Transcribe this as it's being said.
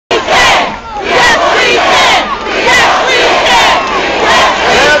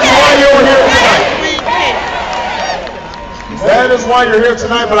why you're here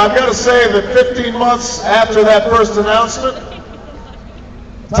tonight, but I've got to say that 15 months after that first announcement,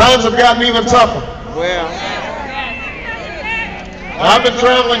 times have gotten even tougher. Well, I've been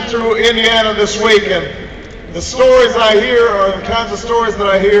traveling through Indiana this week, and the stories I hear are the kinds of stories that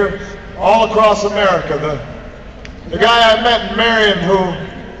I hear all across America. The guy I met in Marion who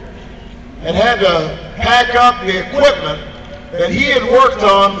had to pack up the equipment that he had worked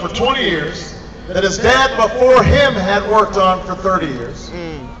on for 20 years, that his dad before him had worked on for 30 years,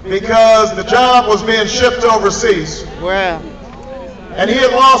 because the job was being shipped overseas. well, And he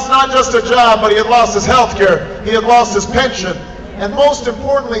had lost not just a job, but he had lost his health care, he had lost his pension, and most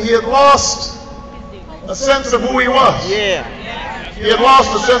importantly, he had lost a sense of who he was. yeah, He had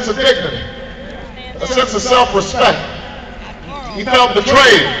lost a sense of dignity, a sense of self-respect. He felt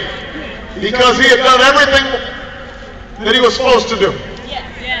betrayed because he had done everything that he was supposed to do.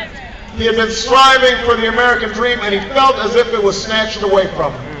 He had been striving for the American dream, and he felt as if it was snatched away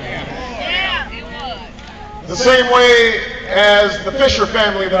from him. The same way as the Fisher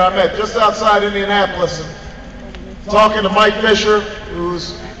family that I met just outside Indianapolis, and talking to Mike Fisher,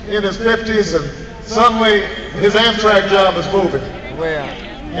 who's in his 50s, and suddenly his Amtrak job is moving. well,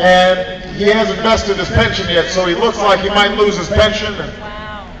 And he hasn't vested his pension yet, so he looks like he might lose his pension.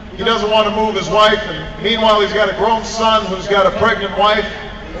 And he doesn't want to move his wife, and meanwhile he's got a grown son who's got a pregnant wife,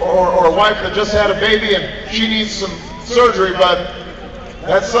 or a wife that just had a baby, and she needs some surgery, but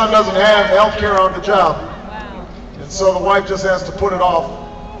that son doesn't have health care on the job. And so the wife just has to put it off.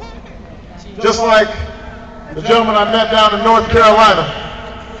 Just like the gentleman I met down in North Carolina,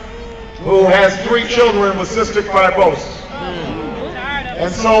 who has 3 children with cystic fibrosis,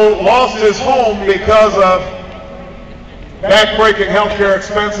 and so lost his home because of back-breaking health care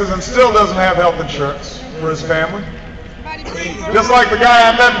expenses, and still doesn't have health insurance for his family. Just like the guy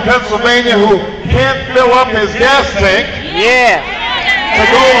I met in Pennsylvania who can't fill up his gas tank yeah, to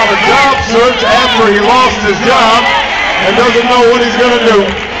go on a job search after he lost his job and doesn't know what he's going to do.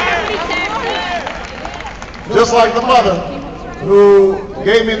 Just like the mother who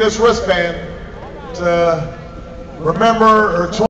gave me this wristband to remember her